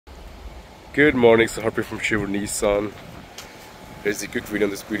Good morning, so Harpreet from Sherwood Nissan. Here's a quick video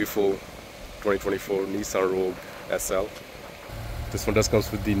on this beautiful 2024 Nissan Rogue SL. This one does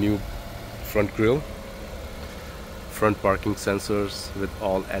comes with the new front grille, front parking sensors with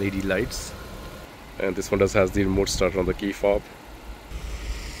all LED lights, and this one does has the remote start on the key fob.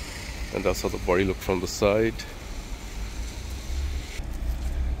 And that's how the body looks from the side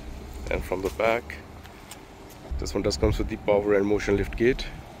and from the back. This one does comes with the power and motion lift gate.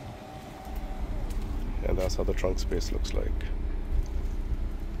 And that's how the trunk space looks like.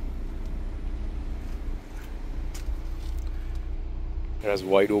 It has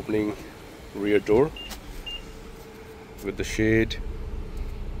wide opening rear door with the shade,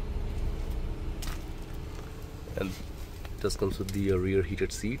 and this comes with the rear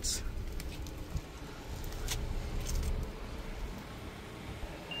heated seats.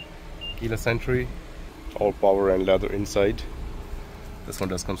 Keyless entry, all power and leather inside. This one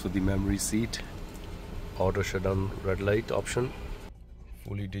does comes with the memory seat, auto shutdown red light option,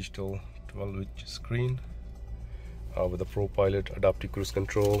 fully digital 12-inch screen with a Pro Pilot, adaptive cruise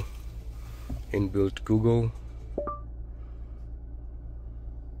control, inbuilt Google,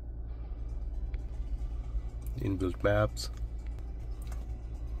 inbuilt maps,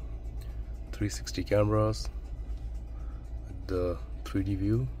 360 cameras with the 3D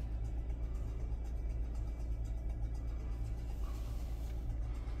view,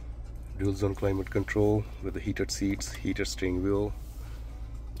 dual zone climate control with the heated seats, heated steering wheel,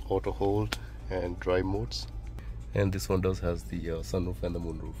 auto hold and drive modes. And this one does has the sunroof and the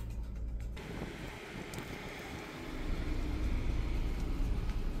moonroof.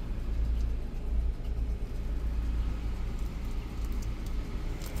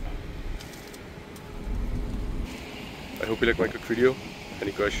 I hope you like my quick video.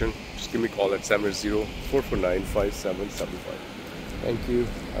 Any question, just give me a call at 780-449-5775. Thank you.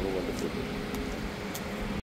 Have a wonderful day.